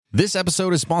This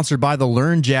episode is sponsored by the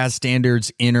Learn Jazz Standards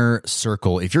Inner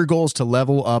Circle. If your goal is to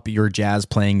level up your jazz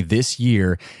playing this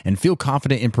year and feel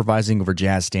confident improvising over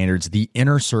jazz standards, the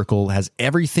Inner Circle has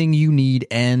everything you need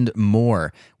and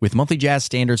more. With monthly jazz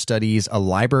standard studies, a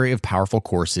library of powerful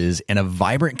courses, and a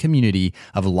vibrant community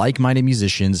of like-minded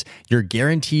musicians, you're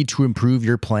guaranteed to improve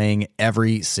your playing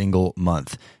every single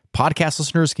month. Podcast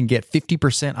listeners can get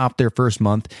 50% off their first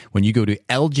month when you go to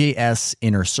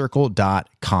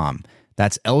ljsinnercircle.com.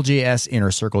 That's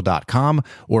ljsinnercircle.com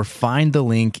or find the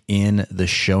link in the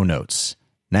show notes.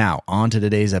 Now, on to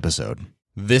today's episode.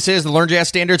 This is the Learn Jazz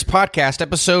Standards Podcast,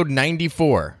 episode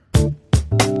 94.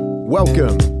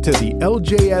 Welcome to the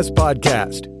LJS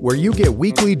Podcast, where you get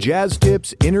weekly jazz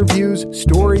tips, interviews,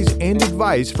 stories, and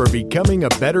advice for becoming a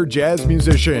better jazz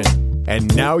musician.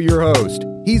 And now your host.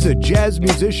 He's a jazz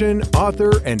musician,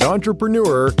 author, and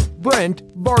entrepreneur, Brent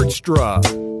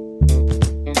Vaartstra.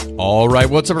 All right,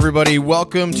 what's up, everybody?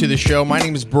 Welcome to the show. My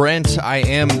name is Brent. I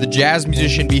am the jazz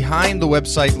musician behind the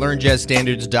website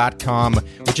learnjazzstandards.com,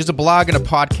 which is a blog and a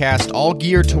podcast all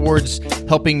geared towards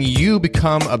helping you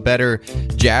become a better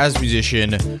jazz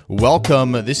musician.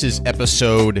 Welcome. This is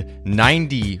episode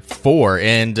 94,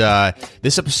 and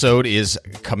this episode is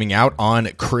coming out on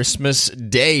Christmas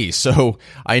Day. So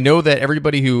I know that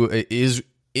everybody who is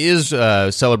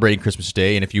celebrating Christmas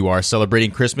Day, and if you are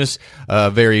celebrating Christmas,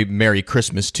 very Merry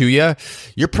Christmas to you.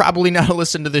 You're probably not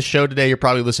listening to this show today. You're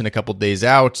probably listening a couple days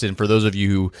out, and for those of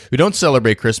you who don't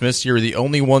celebrate Christmas, you're the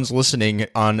only ones listening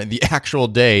on the actual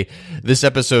day this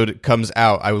episode comes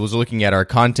out. I was looking at our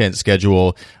content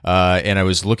schedule, and I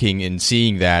was looking and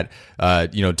seeing that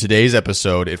today's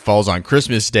episode, it falls on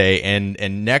Christmas Day, and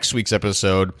next week's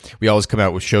episode, we always come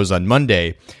out with shows on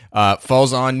Monday,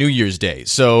 falls on New Year's Day.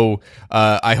 So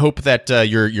I hope that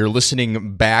you're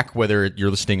listening back, whether you're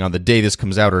listening on the day this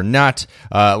comes out or not.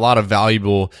 A lot of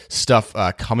valuable stuff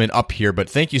coming up here, but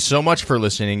thank you so much for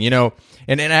listening.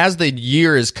 And as the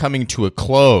year is coming to a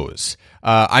close,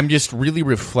 I'm just really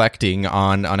reflecting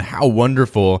on how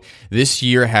wonderful this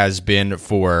year has been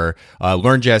for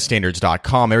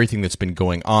LearnJazzStandards.com. Everything that's been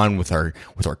going on with our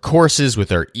courses,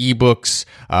 with our ebooks,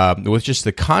 with just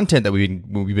the content that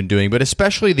we've been doing, but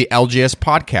especially the LJS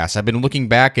podcast. I've been looking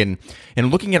back and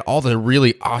looking at all the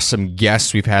really awesome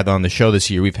guests we've had on the show this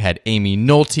year. We've had Amy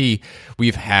Nolte,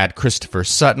 we've had Christopher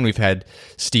Sutton, we've had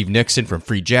Steve Nixon from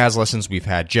Free Jazz Lessons, we've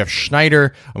had Jeff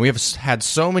Schneider, and we have had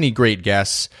so many great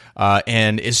guests.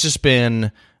 And it's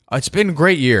been a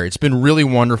great year. It's been really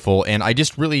wonderful. And I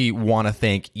just really want to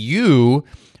thank you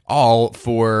all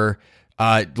for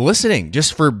listening,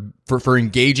 just for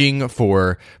engaging,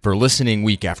 for listening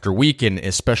week after week, and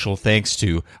a special thanks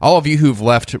to all of you who've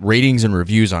left ratings and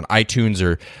reviews on iTunes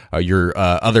or your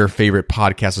other favorite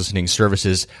podcast listening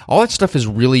services. All that stuff has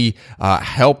really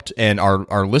helped, and our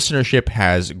listenership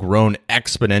has grown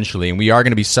exponentially. And we are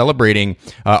going to be celebrating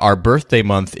our birthday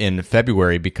month in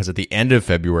February, because at the end of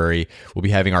February, we'll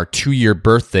be having our 2-year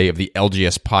birthday of the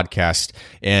LGS podcast.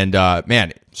 And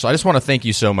so I just want to thank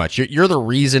you so much. You're the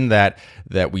reason that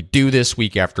we do this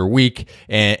week after week,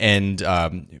 and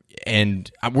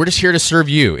we're just here to serve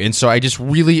you. And so I just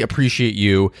really appreciate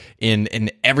you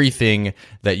in everything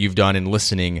that you've done in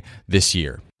listening this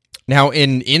year. Now,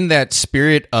 in that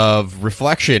spirit of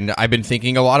reflection, I've been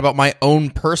thinking a lot about my own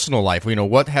personal life.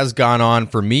 What has gone on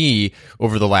for me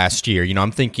over the last year.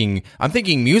 I'm thinking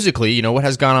musically. What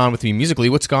has gone on with me musically?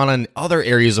 What's gone on in other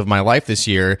areas of my life this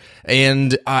year?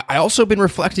 And I also been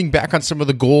reflecting back on some of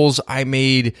the goals I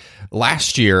made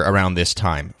last year around this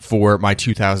time for my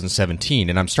 2017.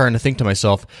 And I'm starting to think to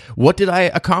myself, what did I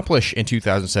accomplish in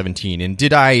 2017? And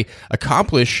did I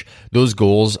accomplish those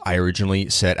goals I originally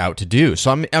set out to do?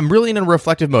 So I'm really in a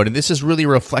reflective mode, and this is really a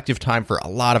reflective time for a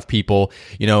lot of people.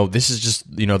 This is just,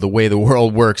 the way the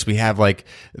world works. We have like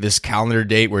this calendar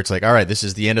date where it's like, all right, this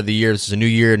is the end of the year, this is a new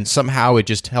year, and somehow it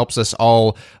just helps us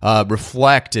all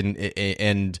reflect and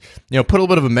put a little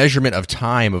bit of a measurement of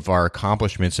time of our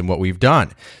accomplishments and what we've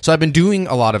done. So I've been doing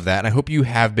a lot of that, and I hope you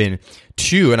have been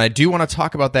too. And I do want to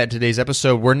talk about that in today's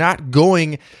episode. We're not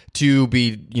going to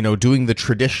be, doing the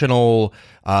traditional,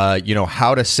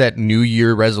 how to set New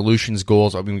Year resolutions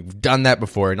goals. I mean, we've done that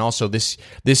before. And also this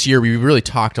year, we really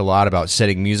talked a lot about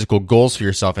setting musical goals for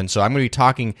yourself. And so I'm going to be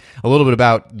talking a little bit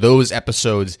about those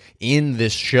episodes in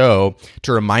this show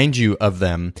to remind you of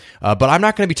them. But I'm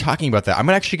not going to be talking about that. I'm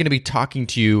actually going to be talking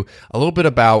to you a little bit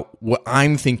about what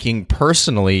I'm thinking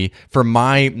personally for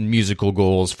my musical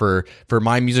goals, for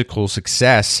my musical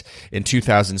success in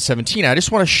 2017. I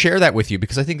just want to share that with you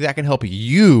because I think that can help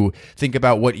you think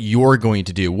about what you're going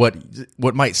to do,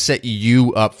 what might set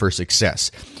you up for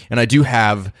success. And I do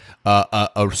have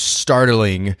a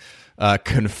startling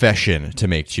confession to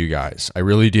make to you guys. I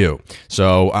really do.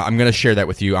 So I'm going to share that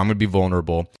with you. I'm going to be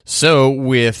vulnerable. So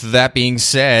with that being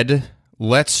said,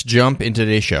 let's jump into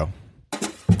today's show.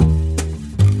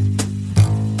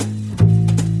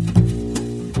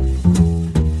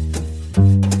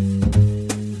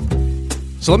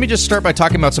 So let me just start by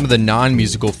talking about some of the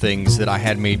non-musical things that I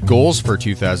had made goals for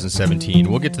 2017.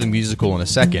 We'll get to the musical in a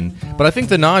second, but I think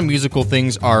the non-musical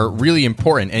things are really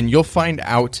important, and you'll find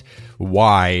out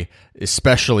why,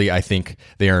 especially I think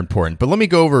they are important. But let me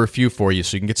go over a few for you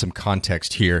so you can get some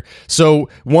context here. So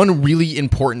one really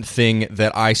important thing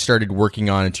that I started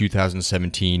working on in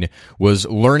 2017 was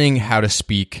learning how to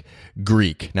speak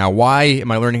Greek. Now, why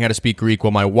am I learning how to speak Greek?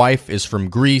 Well, my wife is from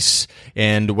Greece,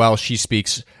 and while she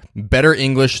speaks better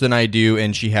English than I do,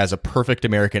 and she has a perfect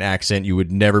American accent you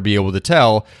would never be able to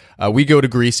tell. We go to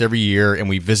Greece every year, and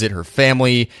we visit her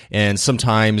family, and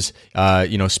sometimes,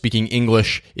 speaking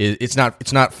English, it's not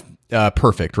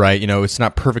perfect, right? It's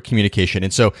not perfect communication.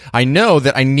 And so I know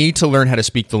that I need to learn how to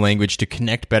speak the language to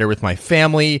connect better with my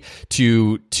family,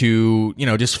 to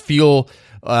just feel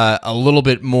a little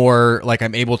bit more like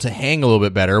I'm able to hang a little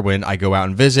bit better when I go out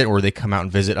and visit, or they come out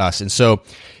and visit us. And so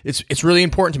it's really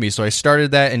important to me. So I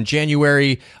started that in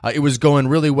January. It was going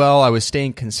really well. I was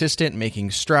staying consistent,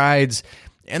 making strides.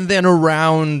 And then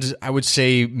around, I would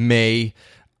say, May,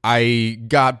 I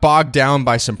got bogged down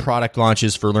by some product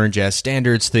launches for Learn Jazz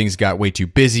Standards. Things got way too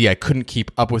busy. I couldn't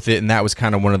keep up with it, and that was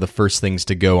kind of one of the first things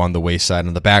to go on the wayside,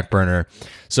 on the back burner.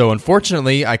 So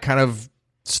unfortunately, I kind of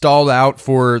stalled out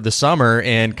for the summer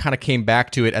and kind of came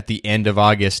back to it at the end of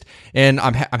August. And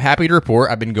I'm happy to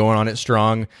report I've been going on it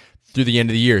strong through the end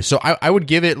of the year. So I would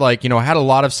give it I had a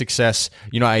lot of success.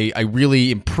 I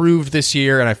really improved this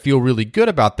year, and I feel really good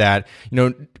about that.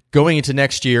 Going into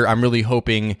next year, I'm really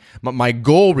hoping, my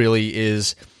goal really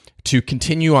is to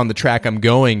continue on the track I'm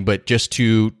going, but just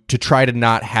to try to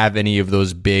not have any of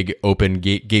those big open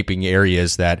gaping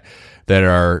areas that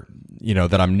are,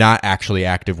 that I'm not actually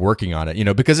active working on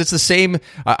it, because it's the same.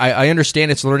 I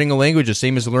understand it's learning a language, the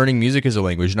same as learning music as a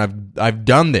language. And I've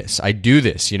done this. I do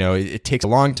this, it takes a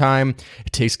long time.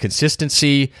 It takes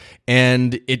consistency,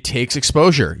 and it takes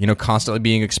exposure, constantly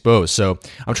being exposed. So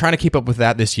I'm trying to keep up with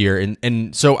that this year.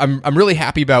 And so I'm really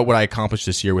happy about what I accomplished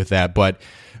this year with that. But,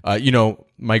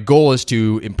 my goal is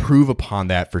to improve upon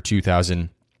that for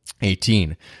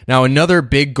 2018. Now, another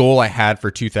big goal I had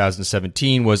for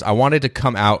 2017 was I wanted to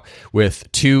come out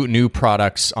with 2 new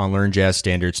products on Learn Jazz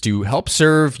Standards to help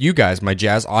serve you guys, my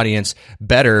jazz audience,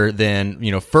 better than,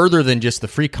 further than just the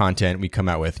free content we come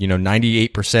out with.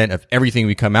 98% of everything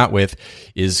we come out with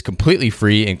is completely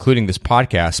free, including this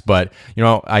podcast. But,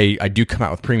 I do come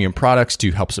out with premium products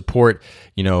to help support,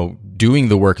 doing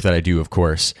the work that I do, of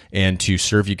course, and to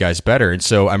serve you guys better. And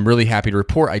so I'm really happy to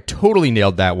report I totally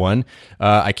nailed that one.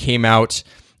 I came out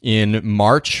in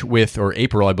March or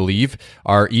April, I believe,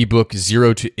 our ebook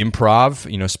Zero to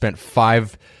Improv. Spent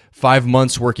five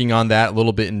months working on that, a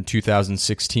little bit in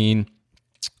 2016.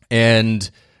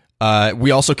 And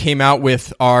we also came out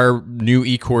with our new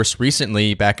e-course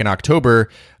recently, back in October,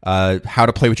 How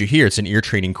to Play What You Hear. It's an ear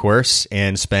training course,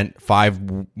 and spent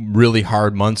 5 really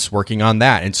hard months working on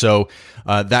that. And so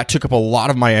that took up a lot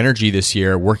of my energy this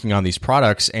year working on these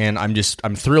products, and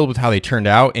I'm thrilled with how they turned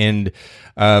out. And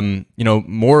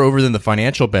moreover than the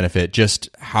financial benefit, just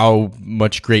how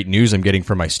much great news I'm getting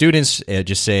from my students,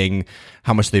 just saying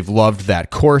how much they've loved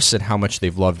that course and how much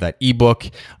they've loved that ebook,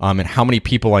 and how many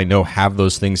people I know have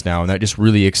those things now. And that just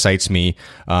really excites me.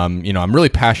 I'm really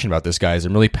passionate about this, guys.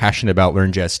 I'm really passionate about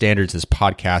Learn Jazz Standards, this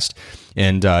podcast,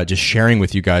 and just sharing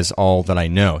with you guys all that I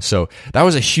know. So that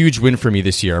was a huge win for me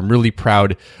this year. I'm really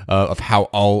proud of how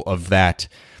all of that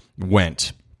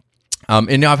went.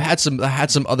 And now I've had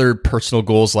some other personal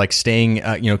goals, like staying,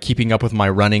 keeping up with my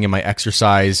running and my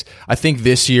exercise. I think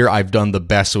this year I've done the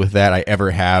best with that I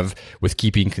ever have, with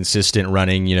keeping consistent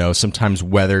running. Sometimes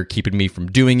weather keeping me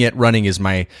from doing it. Running is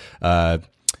my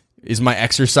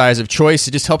exercise of choice.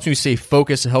 It just helps me stay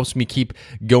focused. It helps me keep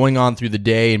going on through the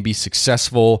day and be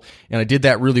successful. And I did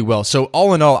that really well. So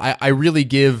all in all, I really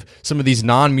give some of these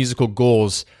non-musical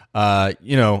goals,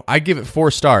 I give it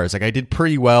 4 stars. I did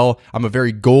pretty well. I'm a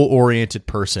very goal-oriented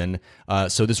person.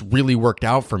 So this really worked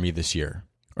out for me this year.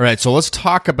 All right, so let's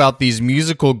talk about these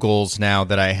musical goals now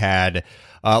that I had.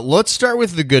 Let's start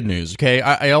with the good news, okay?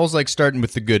 I always like starting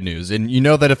with the good news. And you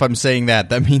know that if I'm saying that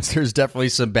means there's definitely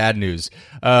some bad news.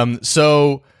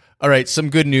 All right, some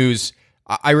good news.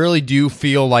 I really do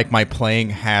feel like my playing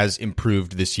has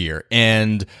improved this year.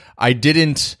 And I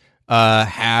didn't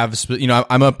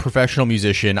I'm a professional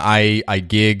musician. I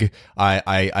gig,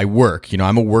 I work,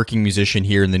 I'm a working musician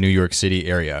here in the New York City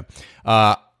area.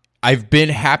 I've been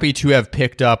happy to have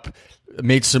picked up,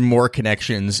 made some more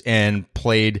connections, and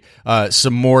played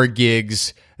some more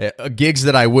gigs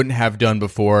that I wouldn't have done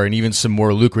before, and even some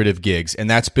more lucrative gigs. And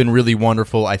that's been really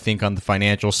wonderful, I think, on the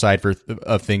financial side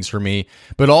of things for me,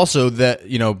 but also that,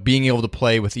 being able to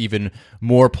play with even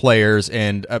more players,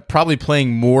 and probably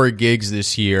playing more gigs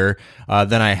this year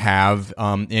than I have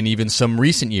in even some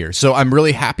recent years. So I'm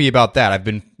really happy about that. I've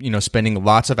been, spending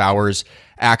lots of hours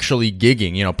actually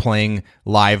gigging, playing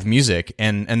live music.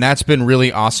 And that's been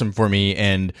really awesome for me,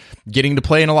 and getting to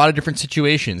play in a lot of different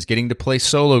situations, getting to play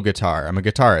solo guitar. I'm a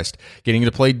guitarist. Getting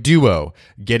to play duo,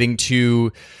 getting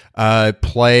to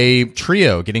play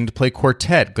trio, getting to play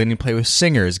quartet, getting to play with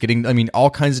singers, all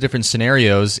kinds of different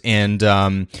scenarios. And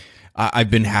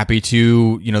I've been happy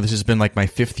to, this has been like my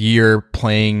 5th year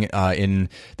playing in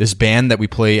this band that we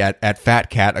play at Fat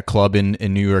Cat, a club in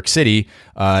New York City.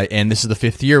 And this is the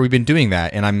 5th year we've been doing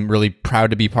that. And I'm really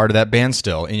proud to be part of that band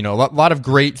still. And, a lot of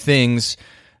great things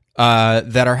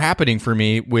that are happening for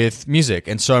me with music.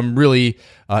 And so I'm really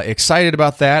excited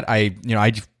about that. I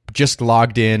just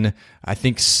logged in, I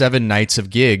think, 7 nights of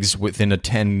gigs within a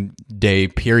 10-day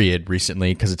period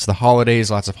recently, because it's the holidays,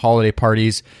 lots of holiday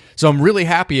parties. So I'm really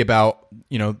happy about,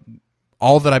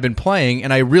 all that I've been playing,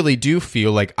 and I really do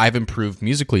feel like I've improved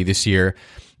musically this year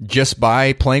just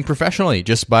by playing professionally,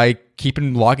 just by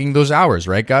logging those hours,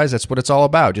 right, guys? That's what it's all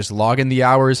about. Just log in the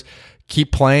hours,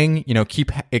 keep playing,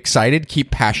 keep excited,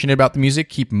 keep passionate about the music,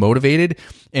 keep motivated.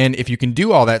 And if you can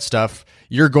do all that stuff,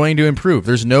 you're going to improve.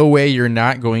 There's no way you're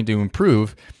not going to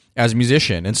improve as a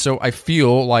musician. And so I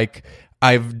feel like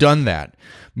I've done that.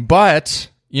 But,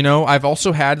 I've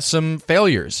also had some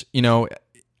failures.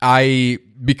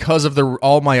 Because of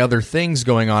all my other things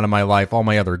going on in my life, all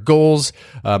my other goals,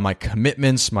 my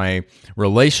commitments, my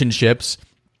relationships,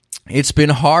 it's been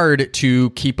hard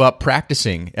to keep up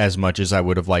practicing as much as I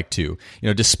would have liked to.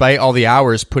 Despite all the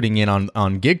hours putting in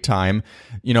on gig time,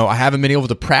 I haven't been able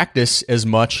to practice as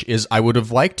much as I would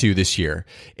have liked to this year.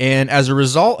 And as a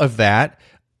result of that,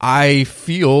 I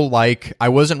feel like I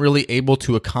wasn't really able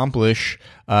to accomplish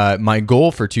my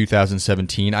goal for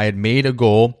 2017. I had made a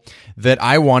goal that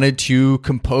I wanted to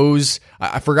compose.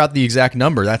 I forgot the exact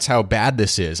number. That's how bad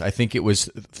this is. I think it was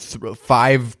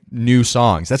 5 new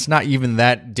songs. That's not even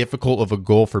that difficult of a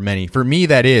goal for many. For me,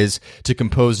 that is, to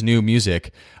compose new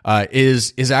music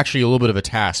is actually a little bit of a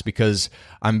task, because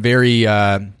I'm very...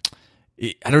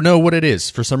 I don't know what it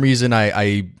is. For some reason,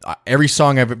 I every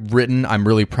song I've written, I'm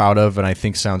really proud of, and I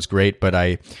think sounds great. But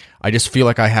I just feel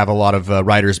like I have a lot of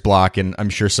writer's block, and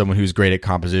I'm sure someone who's great at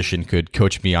composition could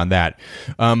coach me on that.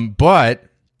 But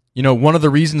one of the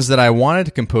reasons that I wanted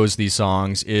to compose these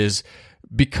songs is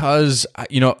because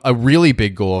a really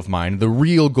big goal of mine, the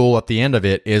real goal at the end of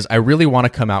it, is I really want to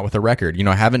come out with a record.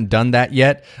 I haven't done that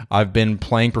yet. I've been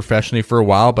playing professionally for a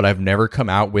while, but I've never come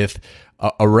out with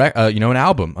an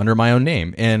album under my own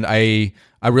name, and I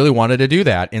really wanted to do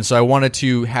that. And so I wanted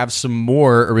to have some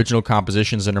more original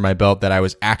compositions under my belt that I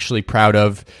was actually proud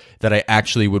of, that I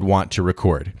actually would want to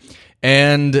record.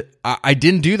 And I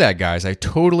didn't do that, guys. I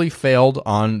totally failed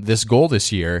on this goal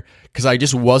this year, because I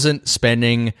just wasn't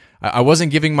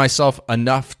giving myself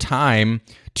enough time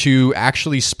to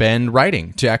actually spend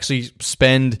writing, to actually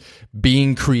spend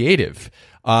being creative.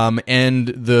 And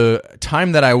the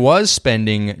time that I was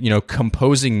spending,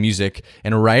 composing music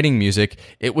and writing music,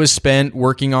 it was spent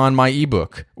working on my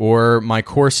ebook or my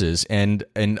courses and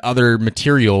other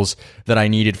materials that I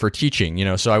needed for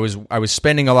teaching. So I was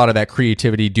spending a lot of that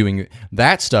creativity doing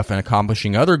that stuff and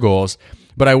accomplishing other goals,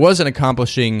 but I wasn't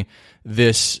accomplishing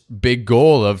this big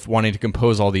goal of wanting to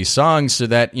compose all these songs so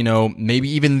that, maybe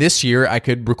even this year I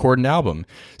could record an album.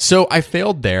 So I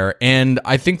failed there, and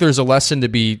I think there's a lesson to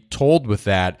be told with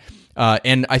that.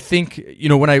 And I think,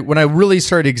 when I really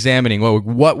started examining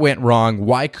what went wrong,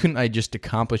 why couldn't I just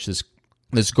accomplish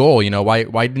this goal?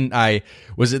 Why didn't I?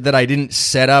 Was it that I didn't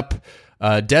set up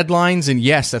deadlines? And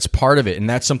yes, that's part of it. And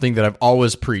that's something that I've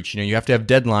always preached. You have to have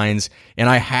deadlines, and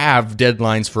I have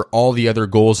deadlines for all the other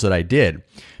goals that I did.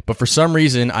 But for some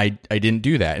reason, I didn't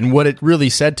do that. And what it really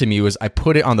said to me was I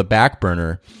put it on the back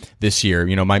burner this year.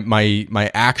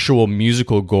 My actual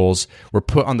musical goals were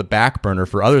put on the back burner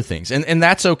for other things. And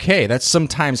that's okay. That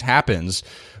sometimes happens.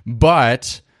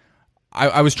 But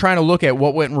I was trying to look at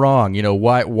what went wrong.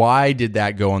 Why did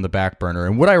that go on the back burner?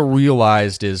 And what I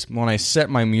realized is when I set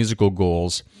my musical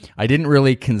goals, I didn't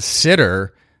really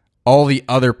consider all the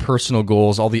other personal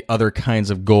goals, all the other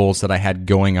kinds of goals that I had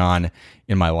going on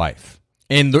in my life.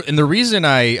 And the reason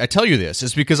I tell you this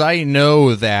is because I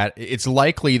know that it's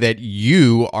likely that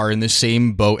you are in the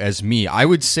same boat as me. I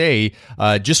would say,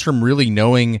 just from really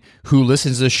knowing who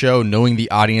listens to the show, knowing the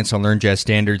audience on Learn Jazz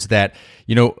Standards, that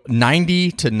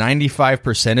 90 to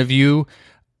 95% of you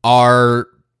are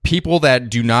people that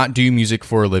do not do music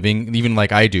for a living, even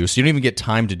like I do. So you don't even get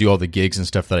time to do all the gigs and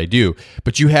stuff that I do.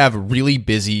 But you have really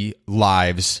busy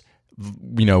lives,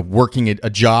 working a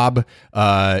job,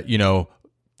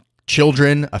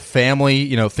 children, a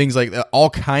family, things like that, all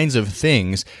kinds of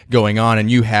things going on,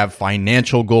 and you have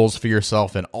financial goals for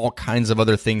yourself and all kinds of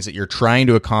other things that you're trying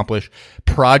to accomplish,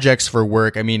 projects for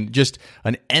work. I mean, just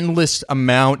an endless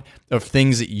amount of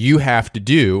things that you have to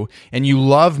do, and you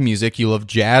love music, you love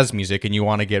jazz music, and you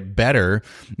want to get better,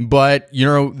 but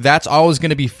that's always going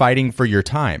to be fighting for your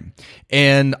time.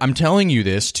 And I'm telling you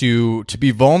this to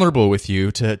be vulnerable with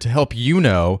you, to help you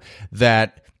know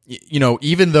that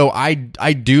even though I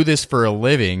do this for a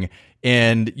living,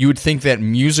 and you would think that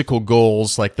musical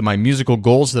goals, like my musical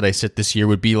goals that I set this year,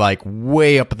 would be like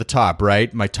way up at the top,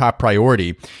 right? My top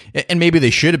priority. And maybe they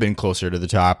should have been closer to the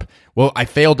top. Well, I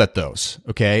failed at those,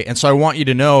 okay? And so I want you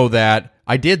to know that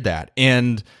I did that.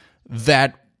 And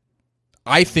that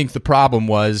I think the problem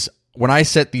was when I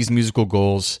set these musical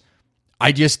goals,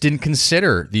 I just didn't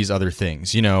consider these other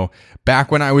things. Back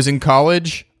when I was in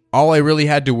college, all I really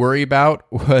had to worry about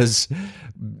was,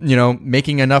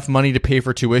 making enough money to pay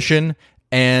for tuition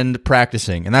and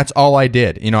practicing. And that's all I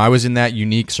did. I was in that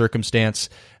unique circumstance.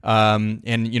 And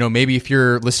maybe if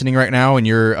you're listening right now and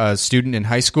you're a student in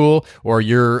high school, or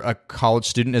you're a college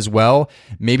student as well,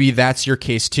 maybe that's your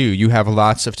case too. You have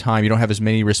lots of time. You don't have as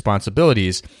many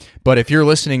responsibilities. But if you're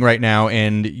listening right now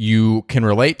and you can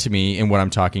relate to me in what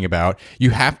I'm talking about, you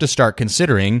have to start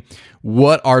considering,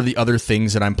 what are the other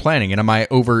things that I'm planning, and am I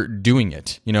overdoing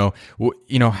it?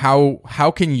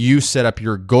 How can you set up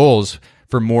your goals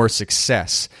for more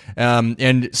success?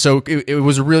 And so it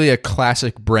was really a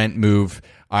classic Brent move.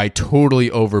 I totally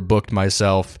overbooked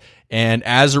myself, and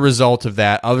as a result of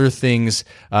that, other things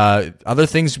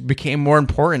became more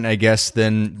important, I guess,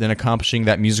 than accomplishing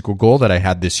that musical goal that I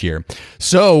had this year.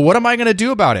 So what am I going to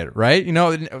do about it, right?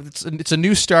 It's a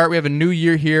new start. We have a new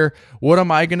year here. What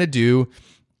am I going to do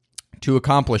to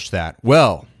accomplish that?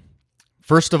 Well,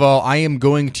 first of all, I am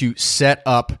going to set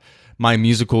up my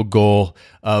musical goal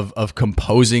of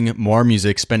composing more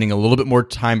music, spending a little bit more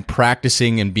time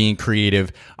practicing and being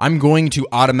creative. I'm going to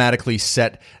automatically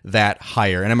set that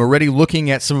higher. And I'm already looking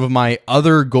at some of my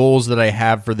other goals that I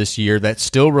have for this year that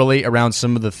still relate around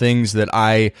some of the things that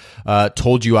I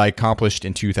told you I accomplished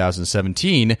in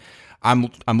 2017.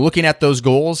 I'm looking at those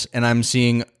goals and I'm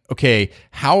seeing, okay,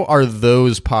 how are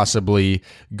those possibly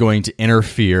going to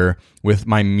interfere with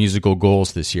my musical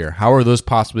goals this year? How are those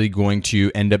possibly going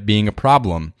to end up being a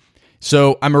problem?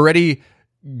 So I'm already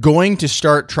going to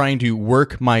start trying to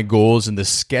work my goals and the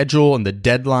schedule and the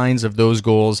deadlines of those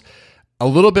goals a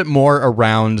little bit more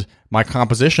around my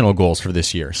compositional goals for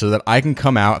this year, so that I can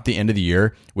come out at the end of the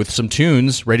year with some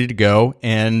tunes ready to go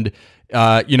and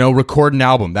record an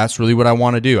album. That's really what I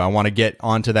want to do. I want to get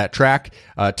onto that track.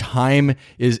 I'm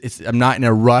not in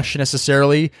a rush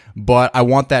necessarily, but I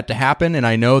want that to happen. And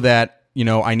I know that,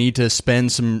 I need to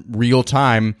spend some real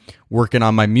time working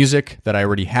on my music that I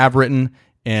already have written,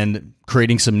 and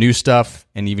creating some new stuff,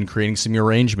 and even creating some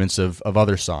arrangements of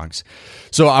other songs.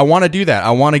 So I want to do that.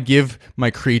 I want to give my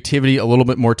creativity a little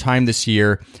bit more time this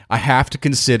year. I have to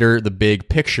consider the big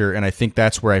picture, and I think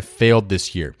that's where I failed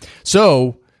this year.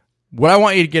 So what I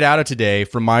want you to get out of today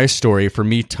from my story, for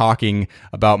me talking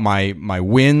about my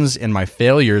wins and my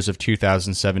failures of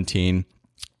 2017,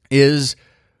 is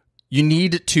you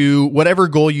need to, whatever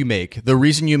goal you make, the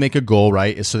reason you make a goal,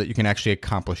 right, is so that you can actually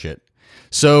accomplish it.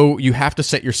 So you have to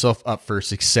set yourself up for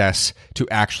success to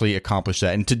actually accomplish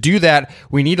that. And to do that,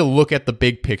 we need to look at the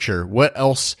big picture. What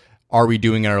else are we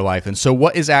doing in our life? And so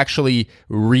what is actually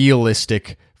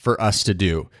realistic for us to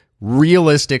do?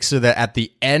 Realistic, so that at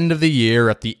the end of the year,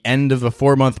 at the end of a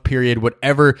 4-month period,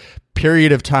 whatever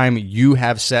period of time you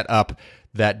have set up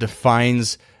that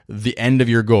defines the end of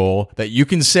your goal, that you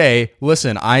can say,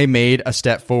 listen, I made a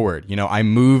step forward. I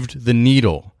moved the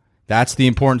needle. That's the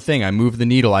important thing. I moved the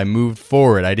needle. I moved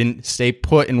forward. I didn't stay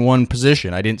put in one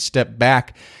position. I didn't step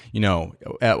back,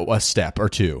 a step or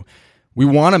two. We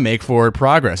want to make forward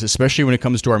progress, especially when it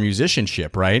comes to our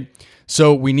musicianship, right?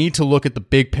 So we need to look at the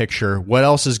big picture. What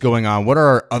else is going on? What are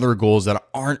our other goals that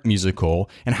aren't musical?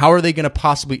 And how are they going to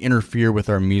possibly interfere with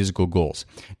our musical goals?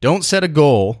 Don't set a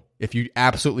goal if you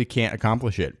absolutely can't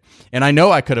accomplish it. And I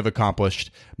know I could have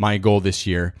accomplished my goal this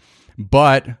year,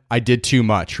 but I did too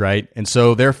much, right? And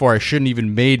so therefore I shouldn't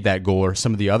even made that goal or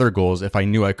some of the other goals if I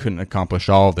knew I couldn't accomplish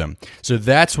all of them. So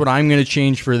that's what I'm going to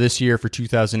change for this year, for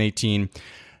 2018.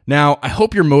 Now, I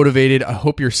hope you're motivated. I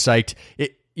hope you're psyched.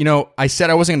 I said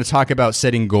I wasn't going to talk about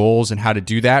setting goals and how to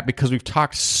do that because we've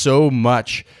talked so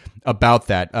much about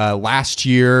that. Last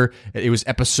year, it was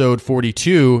episode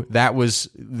 42. There was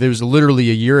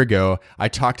literally a year ago. I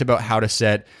talked about how to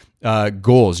set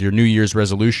goals, your New Year's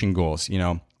resolution goals,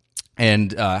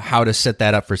 and how to set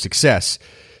that up for success.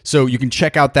 So you can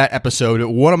check out that episode.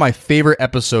 One of my favorite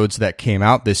episodes that came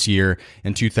out this year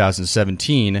in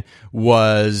 2017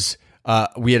 was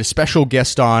we had a special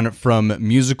guest on from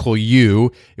Musical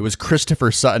You. It was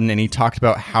Christopher Sutton, and he talked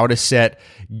about how to set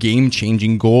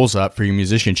game-changing goals up for your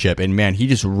musicianship. And man, he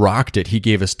just rocked it. He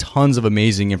gave us tons of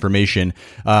amazing information.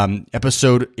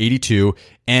 Episode 82,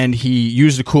 and he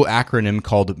used a cool acronym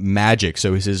called MAGIC.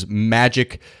 So it's his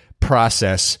MAGIC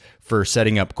process for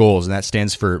setting up goals, and that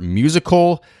stands for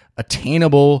musical,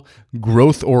 attainable,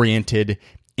 growth-oriented,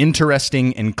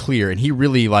 interesting, and clear. And he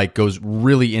really goes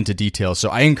really into detail. So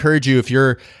I encourage you, if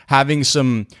you're having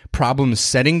some problems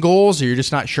setting goals, or you're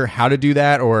just not sure how to do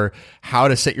that or how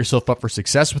to set yourself up for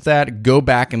success with that, go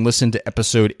back and listen to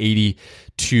episode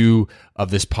 82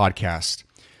 of this podcast.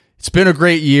 It's been a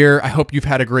great year. I hope you've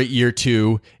had a great year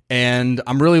too. And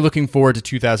I'm really looking forward to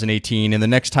 2018. And the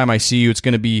next time I see you, it's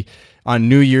going to be on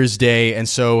New Year's Day. And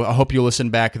so I hope you'll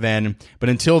listen back then. But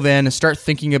until then, start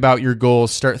thinking about your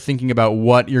goals, start thinking about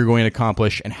what you're going to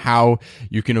accomplish and how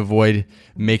you can avoid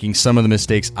making some of the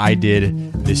mistakes I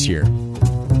did this year.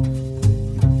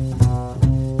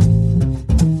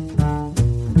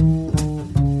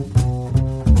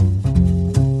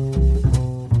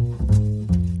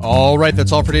 All right,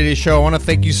 that's all for today's show. I want to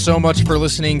thank you so much for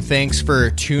listening. Thanks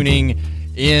for tuning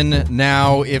in.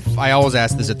 Now, if I always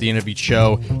ask this at the end of each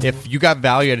show, if you got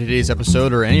value out of today's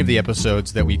episode or any of the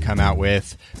episodes that we come out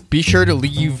with, be sure to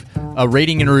leave a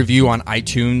rating and a review on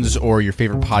iTunes or your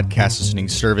favorite podcast listening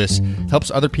service.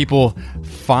 Helps other people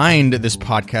find this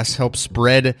podcast, helps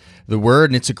spread the word,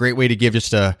 and it's a great way to give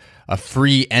just a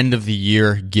free end of the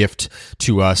year gift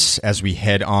to us as we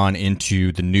head on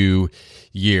into the new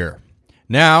year.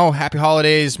 Now, happy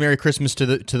holidays, Merry Christmas to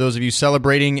those of you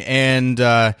celebrating, and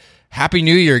Happy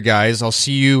New Year, guys. I'll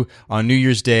see you on New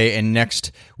Year's Day and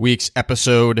next week's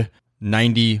episode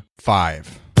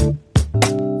 95.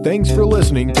 Thanks for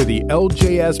listening to the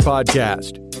LJS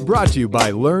Podcast, brought to you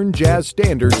by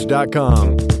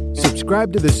LearnJazzStandards.com.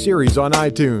 Subscribe to the series on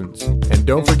iTunes, and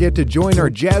don't forget to join our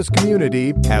jazz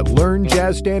community at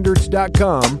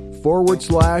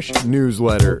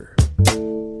LearnJazzStandards.com/newsletter.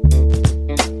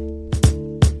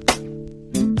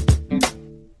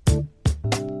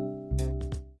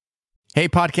 Hey,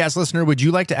 podcast listener, would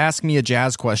you like to ask me a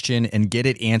jazz question and get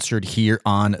it answered here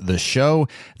on the show?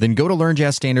 Then go to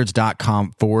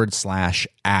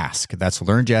LearnJazzStandards.com/ask. That's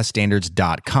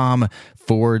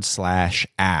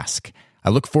LearnJazzStandards.com/ask. I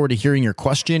look forward to hearing your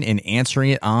question and answering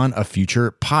it on a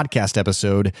future podcast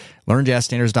episode.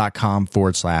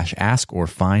 LearnJazzStandards.com/ask, or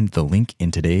find the link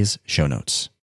in today's show notes.